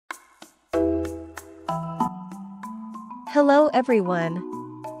Hello everyone.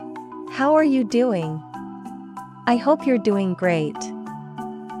 How are you doing? I hope you're doing great.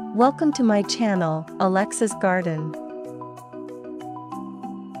 Welcome to my channel, Alexa's Garden.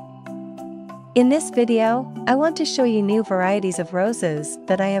 In this video, I want to show you new varieties of roses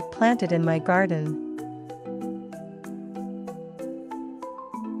that I have planted in my garden.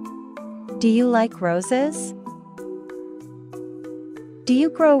 Do you like roses? Do you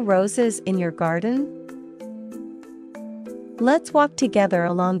grow roses in your garden? Let's walk together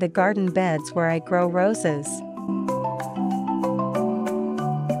along the garden beds where I grow roses.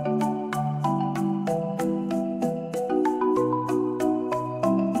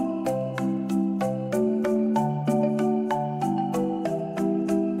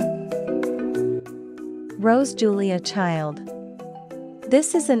 Rose Julia Child.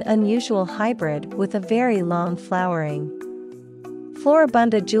 This is an unusual hybrid with a very long flowering.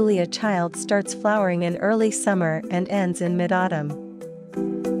 Floribunda Julia Child starts flowering in early summer and ends in mid-autumn.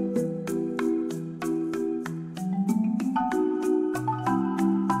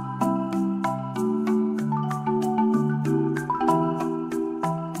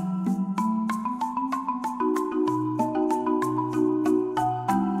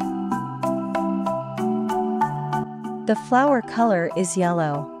 The flower color is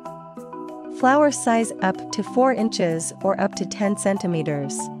yellow. Flower size up to 4 inches or up to 10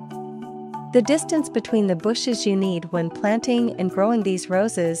 centimeters. The distance between the bushes you need when planting and growing these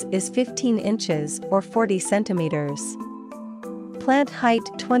roses is 15 inches or 40 centimeters. Plant height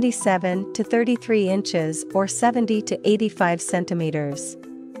 27 to 33 inches or 70 to 85 centimeters.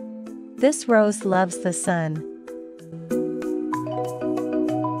 This rose loves the sun.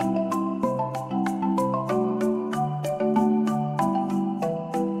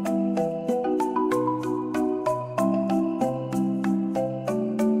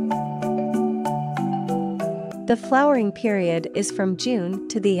 The flowering period is from June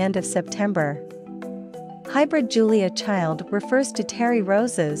to the end of September. Hybrid Julia Child refers to terry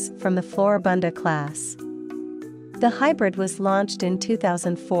roses from the Floribunda class. The hybrid was launched in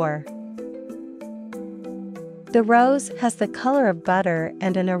 2004. The rose has the color of butter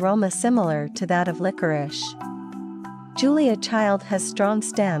and an aroma similar to that of licorice. Julia Child has strong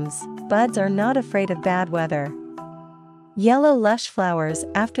stems, buds are not afraid of bad weather. Yellow lush flowers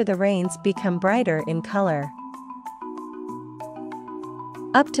after the rains become brighter in color.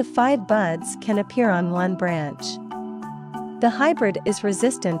 Up to 5 buds can appear on one branch. The hybrid is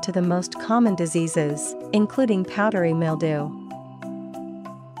resistant to the most common diseases, including powdery mildew.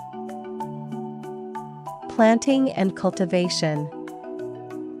 Planting and cultivation.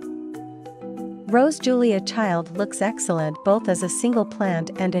 Rose Julia Child looks excellent both as a single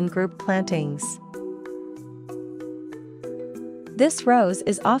plant and in group plantings. This rose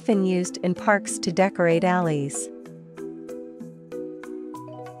is often used in parks to decorate alleys.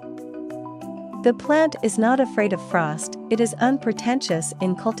 The plant is not afraid of frost, it is unpretentious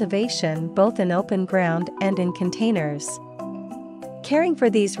in cultivation both in open ground and in containers. Caring for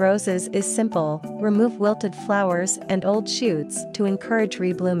these roses is simple, remove wilted flowers and old shoots to encourage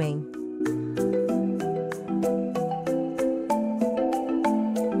reblooming.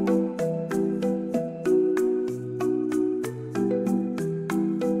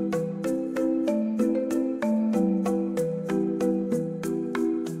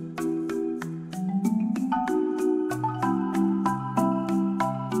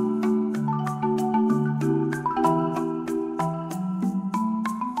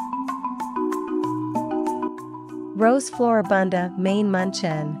 Rose Floribunda Main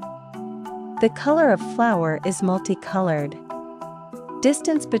Munchen. The color of flower is multicolored.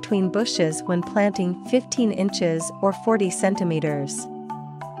 Distance between bushes when planting 15 inches or 40 centimeters.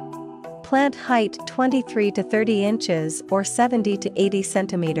 Plant height 23 to 30 inches or 70 to 80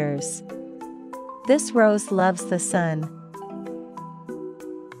 centimeters. This rose loves the sun.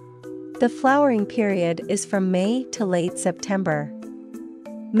 The flowering period is from May to late September.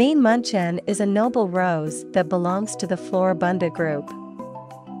 Main Munchen is a noble rose that belongs to the Floribunda group.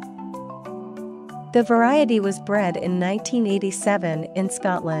 The variety was bred in 1987 in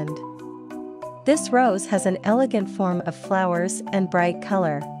Scotland. This rose has an elegant form of flowers and bright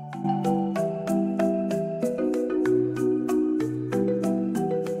color.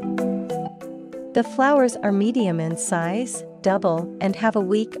 The flowers are medium in size, double, and have a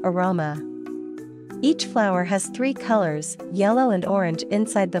weak aroma. Each flower has 3 colors, yellow and orange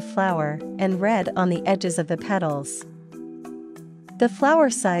inside the flower, and red on the edges of the petals. The flower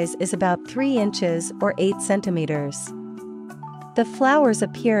size is about 3 inches or 8 centimeters. The flowers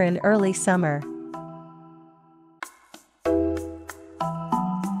appear in early summer.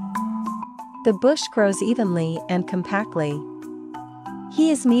 The bush grows evenly and compactly. He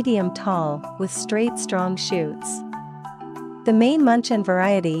is medium tall, with straight strong shoots. The Maine Munchen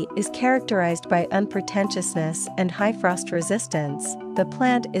variety is characterized by unpretentiousness and high frost resistance. The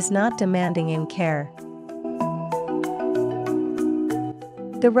plant is not demanding in care.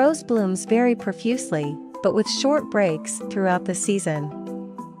 The rose blooms very profusely, but with short breaks throughout the season.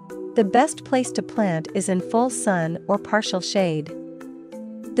 The best place to plant is in full sun or partial shade.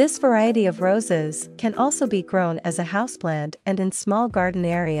 This variety of roses can also be grown as a houseplant and in small garden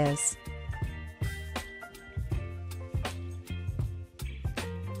areas.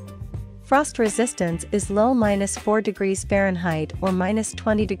 Frost resistance is low -4 degrees Fahrenheit or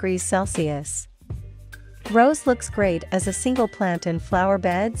 -20 degrees Celsius. Rose looks great as a single plant in flower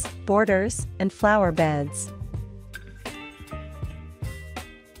beds, borders, and flower beds.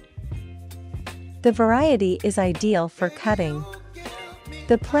 The variety is ideal for cutting.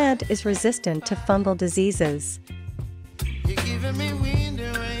 The plant is resistant to fungal diseases. You're giving me wind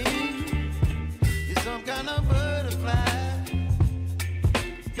and rain. You're some kind of butterfly.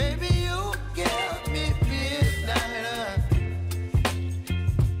 Baby, you give me midnight.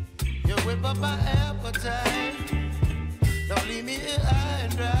 You whip up my appetite. Don't leave me here high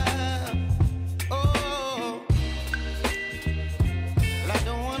and dry. Oh, well, I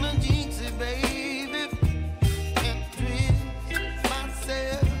don't wanna jinx it, baby. And twist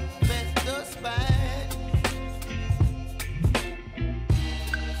myself at the spine.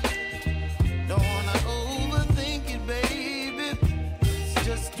 Don't wanna overthink it, baby. It's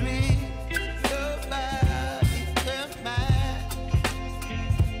just twist your body and mine.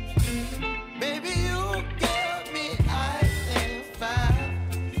 Baby, you give me ice and fire.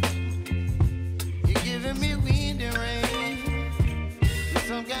 You're giving me wind and rain. You're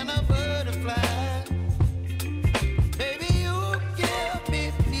some kind of butterfly. Baby, you give me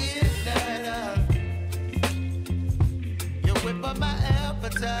midnight. You whip up my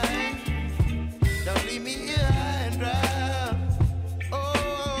appetite. Don't leave me here high and dry.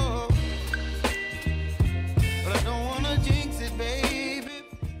 Oh, but I don't wanna jinx it, baby.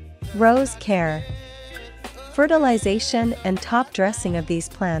 Rose care. Fertilization and top dressing of these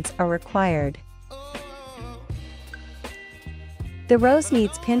plants are required. The rose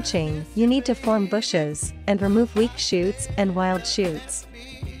needs pinching. You need to form bushes and remove weak shoots and wild shoots.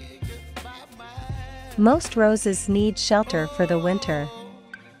 Most roses need shelter for the winter.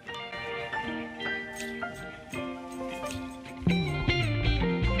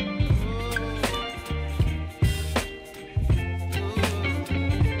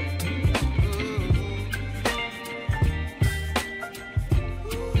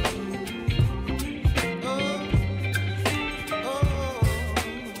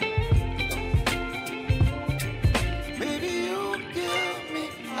 Baby, you give me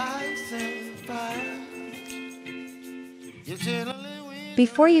ice and fire. You're chilling wind.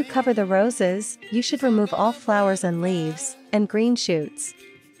 Before you cover the roses, you should remove all flowers and leaves, and green shoots.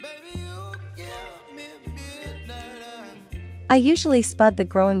 Baby, you give me midnight. I usually spud the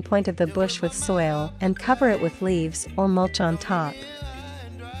growing point of the bush with soil and cover it with leaves or mulch on top.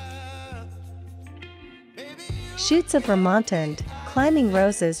 Shoots of remontant, climbing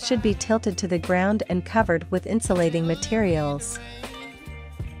roses should be tilted to the ground and covered with insulating materials.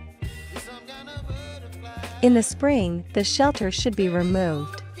 In the spring, the shelter should be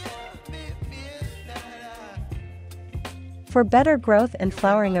removed. For better growth and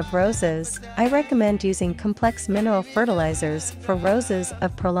flowering of roses, I recommend using complex mineral fertilizers for roses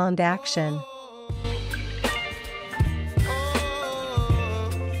of prolonged action.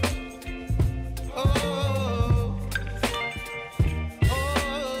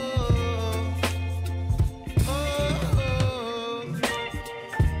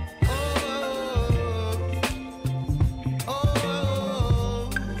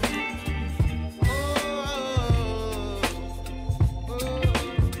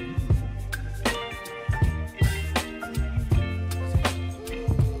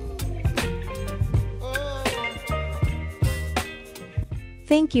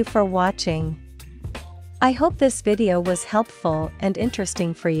 Thank you for watching. I hope this video was helpful and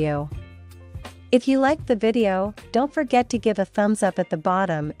interesting for you. If you liked the video, don't forget to give a thumbs up at the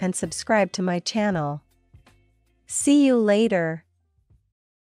bottom and subscribe to my channel. See you later.